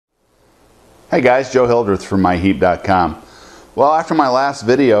Hey guys, Joe Hildreth from myheap.com. Well, after my last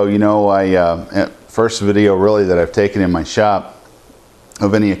video, you know, first video really that I've taken in my shop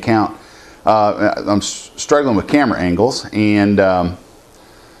of any account, I'm struggling with camera angles, and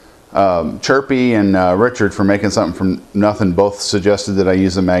Chirpy and Richard from Making Something From Nothing both suggested that I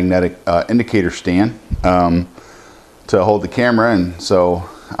use a magnetic indicator stand to hold the camera, and so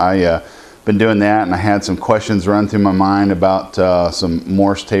I been doing that, and I had some questions run through my mind about some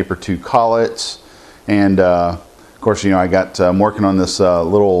Morse Taper 2 Collets, and of course, you know, I'm working on this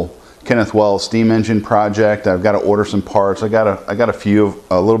little Kenneth Wells steam engine project. I've got to order some parts. I got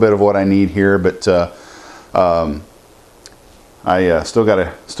a little bit of what I need here, but I still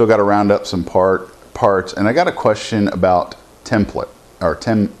got to round up some parts, and I got a question about template or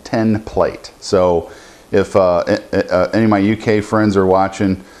 10 plate. So if any of my UK friends are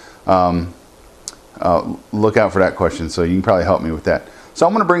watching, look out for that question, so you can probably help me with that. So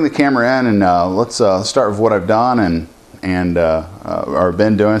I'm going to bring the camera in, and let's start with what I've done and or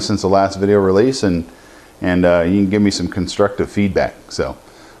been doing since the last video release, and you can give me some constructive feedback. So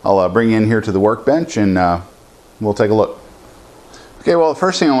I'll bring you in here to the workbench, and we'll take a look. Okay, well, the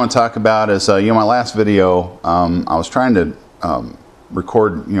first thing I want to talk about is, you know, my last video, I was trying to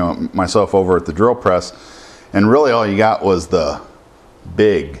record, you know, myself over at the drill press, and really all you got was the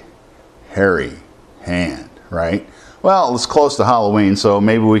big, hairy hand, right? Well, it's close to Halloween, so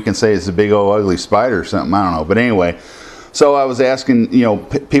maybe we can say it's a big old ugly spider or something, I don't know. But anyway, so I was asking, you know,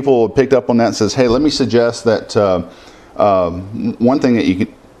 people picked up on that and says, hey, let me suggest that one thing that you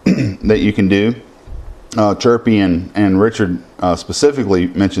can that you can do, Chirpy and Richard specifically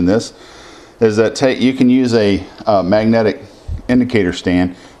mentioned this, is that you can use a magnetic indicator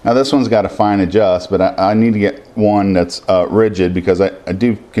stand. Now this one's got a fine adjust, but I need to get one that's rigid, because I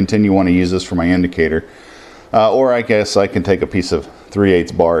do continue want to use this for my indicator. Or I guess I can take a piece of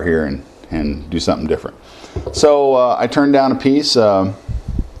 3/8 bar here and do something different. So I turned down a piece of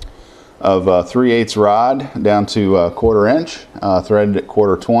 3/8 rod down to 1/4 inch, threaded at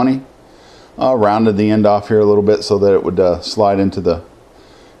 1/4 20, rounded the end off here a little bit so that it would slide into the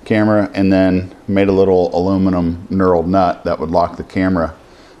camera, and then made a little aluminum knurled nut that would lock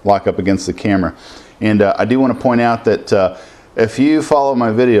up against the camera. And I do want to point out that if you follow my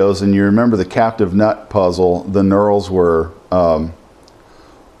videos and you remember the captive nut puzzle, the knurls were,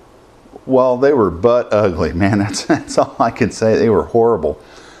 well, they were butt ugly, man. That's all I can say. They were horrible.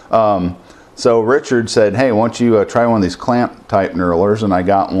 So Richard said, hey, why don't you try one of these clamp type knurlers? And I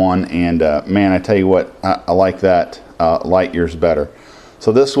got one, and man, I tell you what, I like that light years better.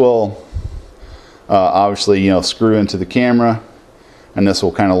 So this will obviously, you know, screw into the camera, and this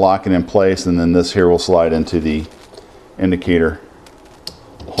will kind of lock it in place, and then this here will slide into the indicator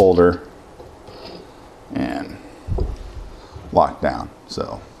holder and lock down.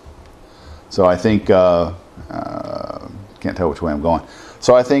 So I think can't tell which way I'm going.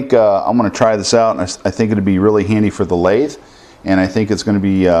 So I think I'm going to try this out, and I think it'd be really handy for the lathe, and I think it's going to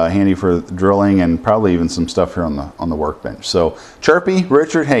be handy for drilling, and probably even some stuff here on the workbench. So Chirpy,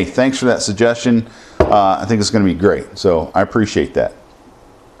 Richard, hey, thanks for that suggestion. I think it's going to be great, so I appreciate that.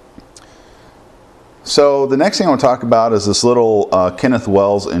 So the next thing I want to talk about is this little Kenneth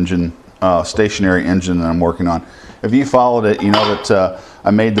Wells engine, stationary engine that I'm working on. If you followed it, you know that I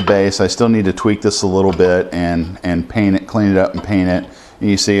made the base. I still need to tweak this a little bit and paint it, clean it up and paint it. And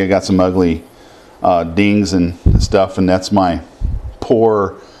you see I got some ugly dings and stuff, and that's my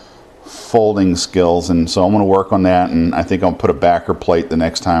poor folding skills, and so I'm going to work on that, and I think I'll put a backer plate the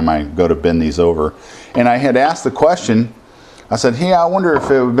next time I go to bend these over. And I had asked the question, I said, hey, I wonder if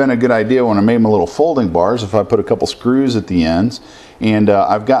it would have been a good idea when I made my little folding bars if I put a couple screws at the ends. And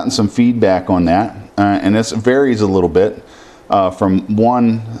I've gotten some feedback on that, and this varies a little bit. From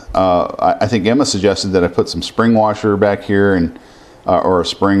one, I think Emma suggested that I put some spring washer back here, and or a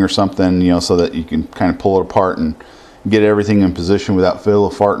spring or something, you know, so that you can kind of pull it apart and get everything in position without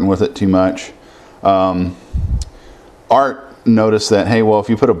farting with it too much. Art noticed that, hey, well, if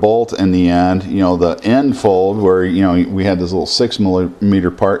you put a bolt in the end, you know, the end fold where, you know, we had this little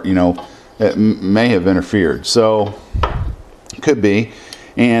 6mm part, you know, it may have interfered. So could be.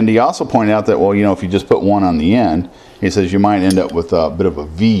 And he also pointed out that, well, you know, if you just put one on the end, he says you might end up with a bit of a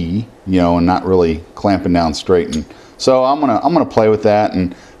V, you know, and not really clamping down straight. And so I'm gonna play with that,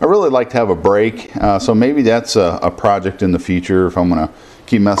 and I really like to have a break. So maybe that's a project in the future if I'm gonna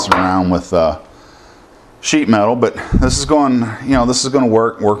keep messing around with sheet metal. But this is going, you know, this is going to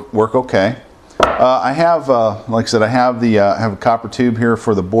work okay. I have, like I said, I have a copper tube here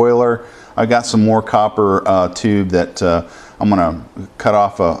for the boiler. I got some more copper tube that I'm going to cut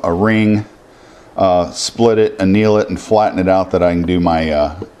off a ring split it, anneal it, and flatten it out that I can do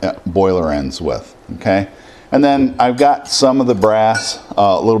my boiler ends with. Okay, and then I've got some of the brass,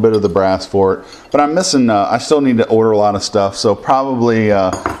 a little bit of the brass for it, but I'm missing. I still need to order a lot of stuff, so probably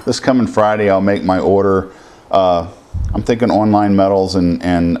this coming Friday I'll make my order. I'm thinking Online Metals and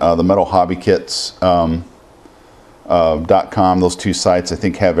the Metal Hobby Kits. .com, those two sites I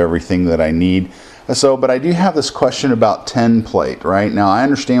think have everything that I need. So, but I do have this question about 10 plate. Right now, I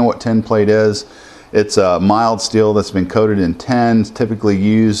understand what 10 plate is. It's a mild steel that's been coated in 10, typically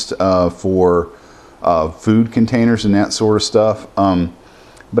used for food containers and that sort of stuff.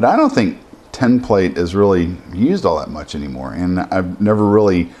 But I don't think 10 plate is really used all that much anymore, and I've never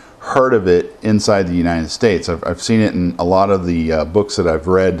really heard of it inside the United States. I've seen it in a lot of the books that I've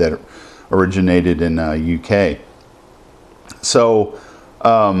read that originated in UK. So,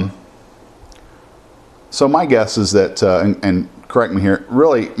 so my guess is that, and correct me here,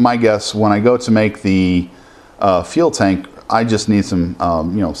 really my guess when I go to make the fuel tank, I just need some,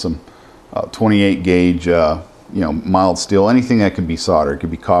 you know, some 28 gauge, you know, mild steel, anything that can be soldered. It could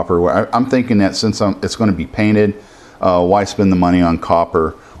be copper. I'm thinking that since it's going to be painted, why spend the money on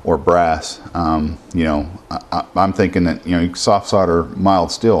copper or brass? You know, I'm thinking that, you know, soft solder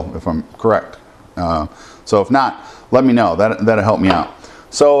mild steel, if I'm correct. So if not, let me know. That'll help me out.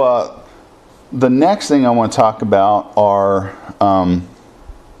 So the next thing I want to talk about are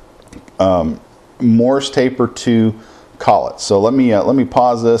Morse taper 2 collets. So let me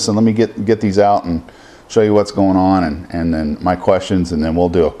pause this and let me get these out and show you what's going on, and then my questions, and then we'll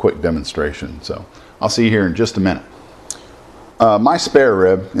do a quick demonstration. So I'll see you here in just a minute. My spare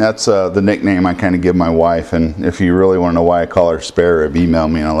rib, that's the nickname I kind of give my wife, and if you really want to know why I call her spare rib, email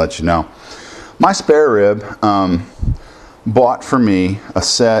me and I'll let you know. My spare rib bought for me a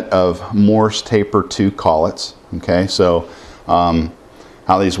set of Morse taper 2 collets. Okay, so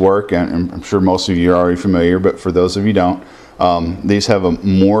how these work, and I'm sure most of you are already familiar, but for those of you who don't, these have a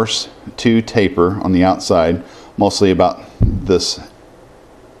Morse 2 taper on the outside, mostly about this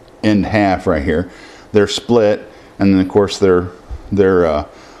end half right here. They're split, and then of course they're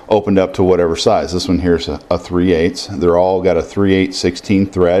opened up to whatever size. This one here is a 3/8. They're all got a 3/8 16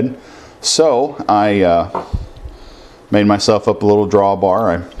 thread. So I made myself up a little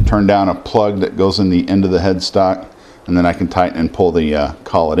drawbar. I turned down a plug that goes in the end of the headstock, and then I can tighten and pull the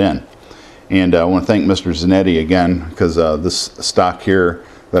collet in. And I want to thank Mr. Zanetti again, because this stock here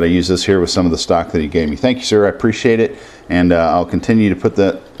that I use this here with some of the stock that he gave me. Thank you, sir. I appreciate it, and I'll continue to put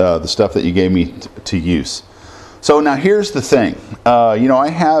the stuff that you gave me to use. So now here's the thing. You know, I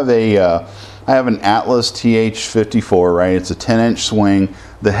have an Atlas TH54, right? It's a 10-inch swing.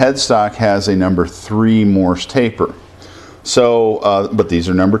 The headstock has a number 3 Morse taper. So, but these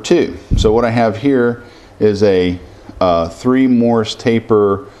are number 2. So what I have here is a 3 Morse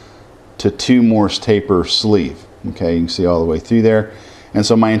taper to 2 Morse taper sleeve. Okay, you can see all the way through there. And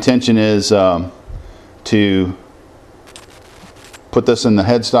so my intention is to put this in the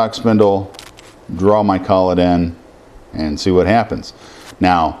headstock spindle, draw my collet in, and see what happens.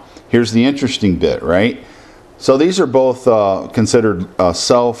 Now, here's the interesting bit, right? So these are both considered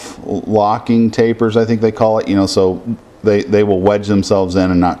self-locking tapers, I think they call it. You know, so they will wedge themselves in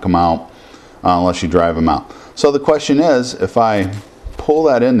and not come out unless you drive them out. So the question is, if I pull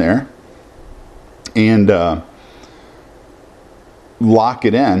that in there and lock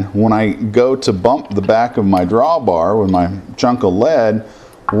it in, when I go to bump the back of my drawbar with my chunk of lead,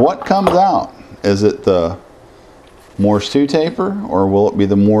 what comes out? Is it the Morse 2 taper, or will it be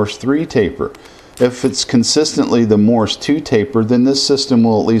the Morse 3 taper? If it's consistently the Morse 2 taper, then this system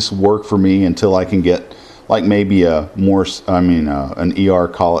will at least work for me until I can get like maybe a Morse, an ER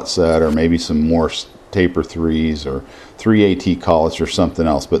collet set, or maybe some Morse taper 3s or 3AT collets or something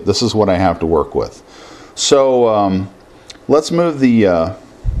else. But this is what I have to work with. So let's move the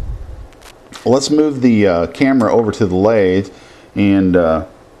camera over to the lathe, and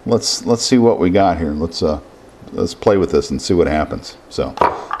let's see what we got here. Let's play with this and see what happens. So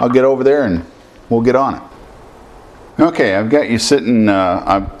I'll get over there and we'll get on it. Okay, I've got you sitting,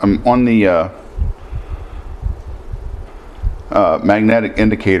 I'm on the magnetic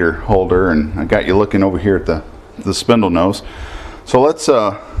indicator holder, and I got you looking over here at the spindle nose. So let's,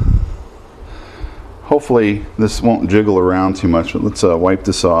 hopefully this won't jiggle around too much, but let's wipe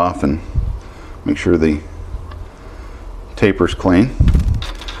this off and make sure the taper's clean.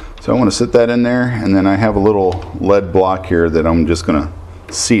 So I want to sit that in there, and then I have a little lead block here that I'm just going to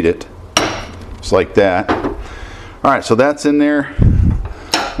seat it, just like that. All right, so that's in there.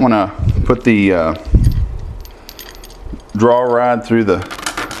 I want to put the draw rod through the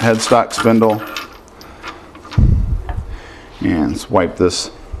headstock spindle, and let's wipe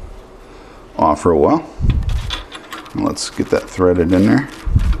this off real well. And let's get that threaded in there.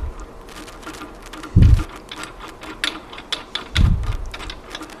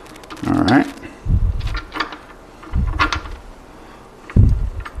 All right.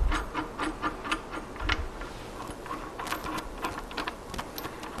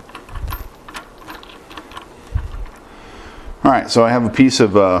 All right, so I have a piece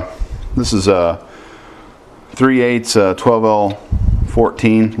of, this is a 3/8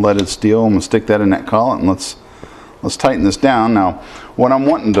 12L14 leaded steel. I'm gonna stick that in that collet, and let's tighten this down. Now, what I'm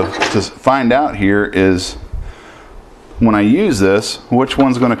wanting to find out here is, when I use this, which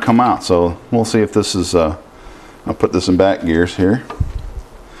one's gonna come out. So we'll see if this is, I'll put this in back gears here.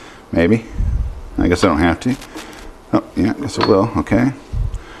 Maybe. I guess I don't have to. Oh, yeah, I guess I will, okay.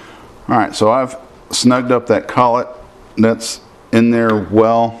 All right, so I've snugged up that collet. That's in there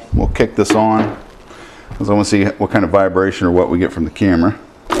well. We'll kick this on because I want to see what kind of vibration or what we get from the camera.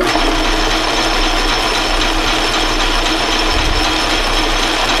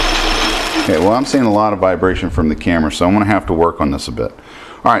 Okay, well, I'm seeing a lot of vibration from the camera, so I'm going to have to work on this a bit.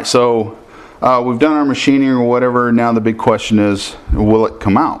 All right, so we've done our machining or whatever. Now the big question is, will it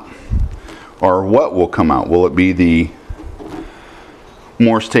come out? Or what will come out? Will it be the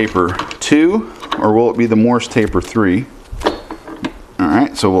Morse taper 2? Or will it be the Morse taper 3? All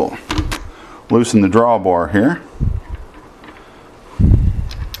right, so we'll loosen the drawbar here.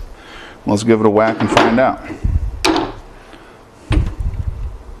 Let's give it a whack and find out.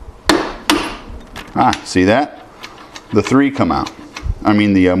 Ah, see that? The 3 come out. I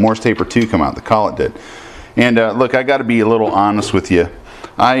mean the Morse taper 2 come out, the collet did. And look, I got to be a little honest with you.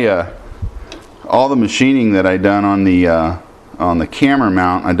 All the machining that I done on the camera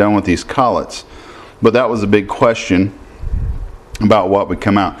mount, I done with these collets. But that was a big question about what would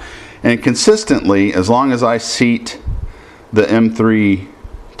come out. And consistently, as long as I seat the M3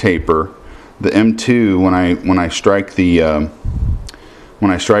 taper, the M2, when I strike the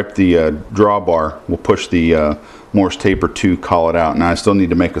drawbar, will push the Morse taper 2 collet out. Now I still need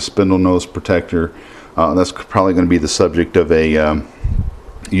to make a spindle nose protector. That's probably going to be the subject of a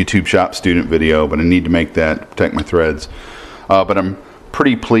YouTube shop student video, but I need to make that to protect my threads. But I'm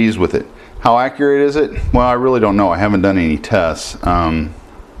pretty pleased with it. How accurate is it? Well, I really don't know. I haven't done any tests.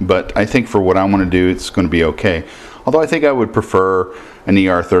 But I think for what I want to do, it's going to be okay. Although I think I would prefer an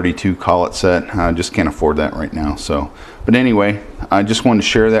ER32 collet set. I just can't afford that right now. So, but anyway, I just wanted to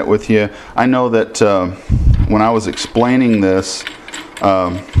share that with you. I know that when I was explaining this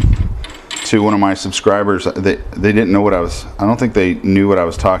to one of my subscribers, they didn't know what I don't think they knew what I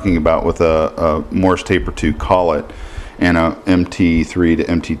was talking about with a Morse taper 2 collet and a MT3 to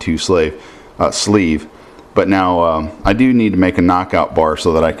MT2 sleeve. But now I do need to make a knockout bar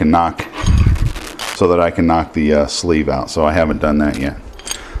so that I can knock the sleeve out. So I haven't done that yet.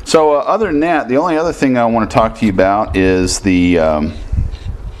 So other than that, the only other thing I want to talk to you about is the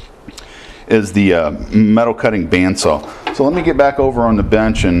metal cutting bandsaw. So let me get back over on the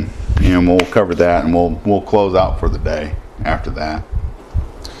bench and we'll cover that, and we'll close out for the day after that.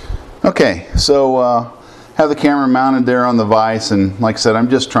 Okay, so have the camera mounted there on the vise, and like I said, I'm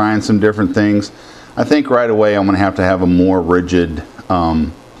just trying some different things. I think right away I'm going to have a more rigid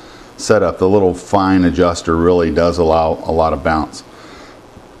setup. The little fine adjuster really does allow a lot of bounce.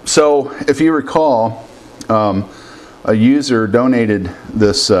 So if you recall, a user donated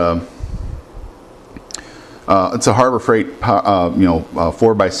this. It's a Harbor Freight,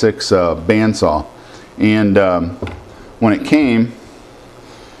 4x6 bandsaw, and when it came,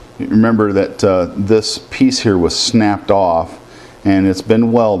 remember that this piece here was snapped off, and it's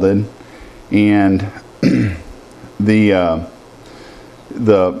been welded, and the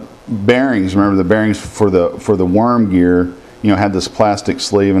bearings. Remember the bearings for the worm gear, had this plastic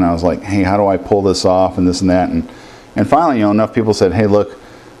sleeve, and I was like, hey, how do I pull this off, and this and that, and finally, enough people said, hey, look,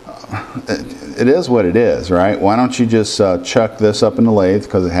 it is what it is, right? Why don't you just chuck this up in the lathe,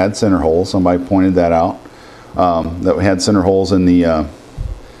 because it had center holes. Somebody pointed that out, that we had center holes in the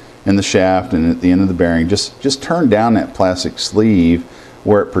shaft and at the end of the bearing. Just turn down that plastic sleeve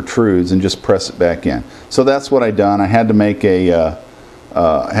where it protrudes and just press it back in. So that's what I done. I had to make a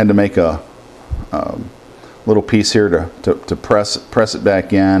little piece here to press it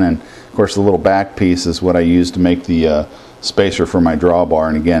back in, and of course the little back piece is what I used to make the spacer for my drawbar,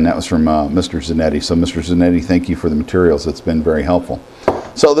 and again, that was from Mr. Zanetti. So Mr. Zanetti, thank you for the materials. It's been very helpful.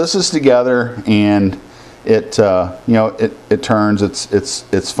 So this is together, and it it turns.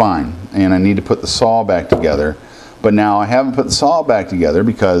 It's fine, and I need to put the saw back together. But now I haven't put the saw back together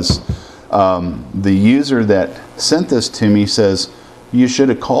because the user that sent this to me says, you should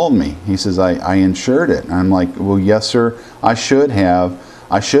have called me. He says, I insured it. And I'm like, well, yes, sir, I should have.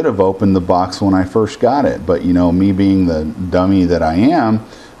 I should have opened the box when I first got it, but you know, me being the dummy that I am,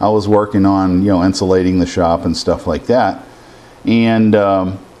 I was working on, you know, insulating the shop and stuff like that. And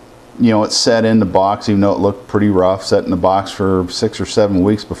you know, it set in the box, even though it looked pretty rough, set in the box for 6 or 7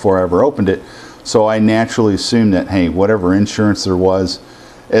 weeks before I ever opened it. So I naturally assumed that, hey, whatever insurance there was,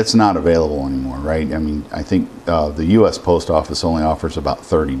 it's not available anymore, right? I mean, I think the U.S. Post Office only offers about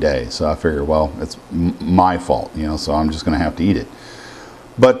 30 days. So I figured, well, it's my fault, you know, so I'm just going to have to eat it.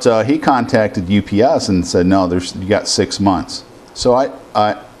 But he contacted UPS and said, no, you got 6 months. So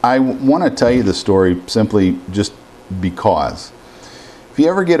I want to tell you the story simply just because. If you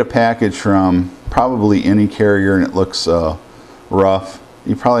ever get a package from probably any carrier and it looks rough,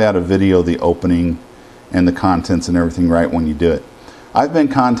 you probably ought to video the opening and the contents and everything right when you do it. I've been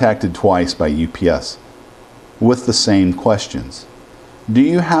contacted twice by UPS with the same questions. Do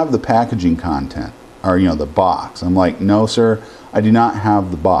you have the packaging content, or you know, the box? I'm like, no sir, I do not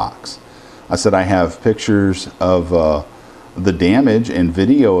have the box. I said I have pictures of the damage and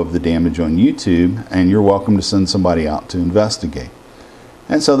video of the damage on YouTube, and you're welcome to send somebody out to investigate.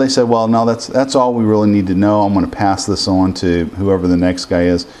 And so they said, well, no, that's all we really need to know. I'm going to pass this on to whoever the next guy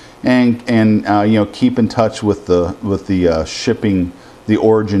is, and you know, keep in touch with the shipping, the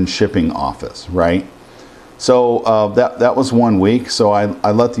origin shipping office, right? So that was 1 week. So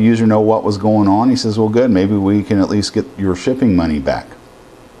I let the user know what was going on. He says, well, good, maybe we can at least get your shipping money back.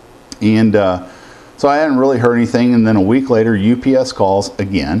 And so I hadn't really heard anything. And then a week later, UPS calls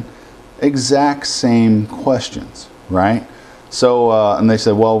again, exact same questions, right? So and they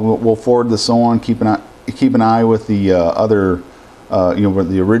said, well, we'll forward this on. Keep an eye with the other, you know,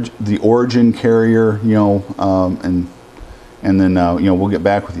 the origin carrier, you know, and then you know, we'll get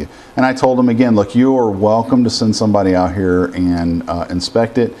back with you. And I told them again, look, you are welcome to send somebody out here and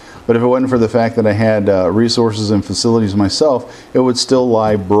inspect it. But if it wasn't for the fact that I had resources and facilities myself, it would still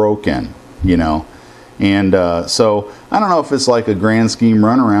lie broken, you know. And so I don't know if it's like a grand scheme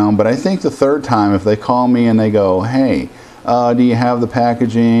runaround, but I think the third time, if they call me and they go, hey, do you have the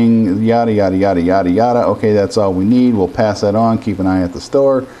packaging, yada, yada, yada, yada, yada. Okay, that's all we need. We'll pass that on. Keep an eye at the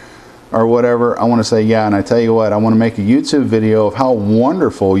store or whatever. I want to say, yeah, and I tell you what, I want to make a YouTube video of how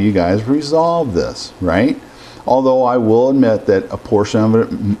wonderful you guys resolved this, right? Although I will admit that a portion of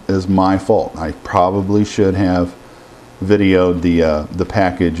it is my fault. I probably should have videoed the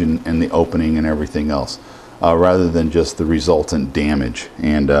package and the opening and everything else, rather than just the resultant damage.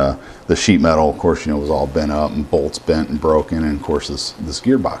 And the sheet metal, of course, you know, was all bent up and bolts bent and broken, and of course this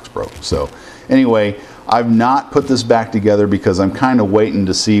gearbox broke. So anyway, I've not put this back together because I'm kind of waiting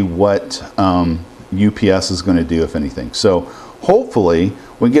to see what UPS is going to do, if anything. So hopefully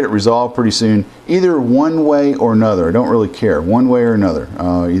we get it resolved pretty soon, either one way or another. I don't really care, one way or another.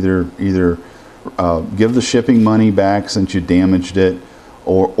 Either give the shipping money back since you damaged it,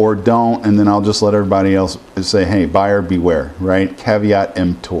 or don't, and then I'll just let everybody else say, hey, buyer beware, right? Caveat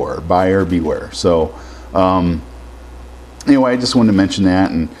emptor, buyer beware. So anyway, I just wanted to mention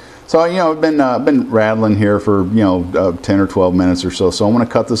that. And so, you know, I've been rattling here for, you know, 10 or 12 minutes or so. So I want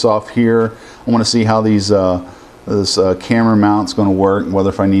to cut this off here. I want to see how these this camera mount's going to work, whether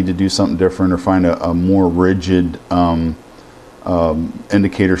if I need to do something different or find a more rigid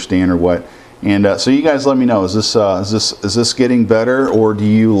indicator stand or what. And so you guys let me know, is this getting better, or do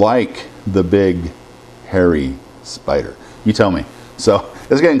you like the big hairy spider? You tell me. So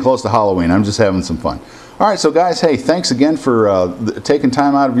it's getting close to Halloween. I'm just having some fun. All right, so guys, hey, thanks again for taking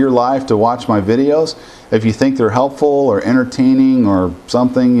time out of your life to watch my videos. If you think they're helpful or entertaining or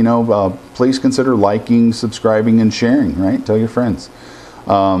something, you know, please consider liking, subscribing, and sharing, right? Tell your friends.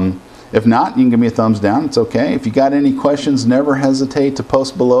 If not, you can give me a thumbs down. It's okay. If you got any questions, never hesitate to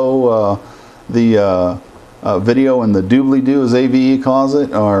post below the video in the doobly-doo, as AVE calls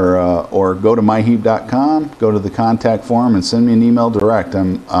it, or go to myheap.com, go to the contact form, and send me an email direct.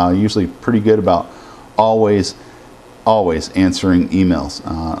 I'm usually pretty good about always answering emails,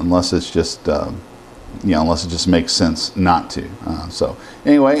 unless it's just you know, unless it just makes sense not to. So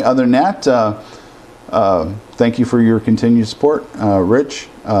anyway, other than that, thank you for your continued support. Rich,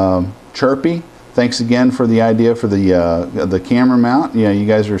 Chirpy, thanks again for the idea for the camera mount. Yeah, you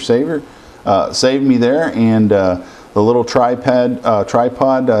guys are saved me there. And the little tripod, I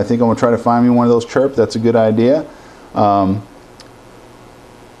think I'm gonna try to find me one of those. Chirp, that's a good idea.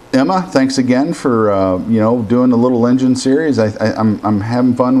 Emma, thanks again for you know, doing the little engine series. I'm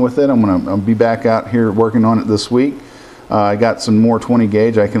having fun with it. I'll be back out here working on it this week. I got some more 20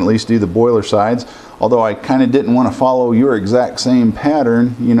 gauge. I can at least do the boiler sides, although I kind of didn't want to follow your exact same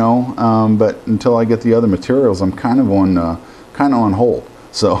pattern, you know. But until I get the other materials, I'm kind of on hold.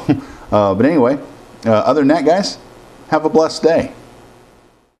 So, but anyway, other than that, guys, have a blessed day.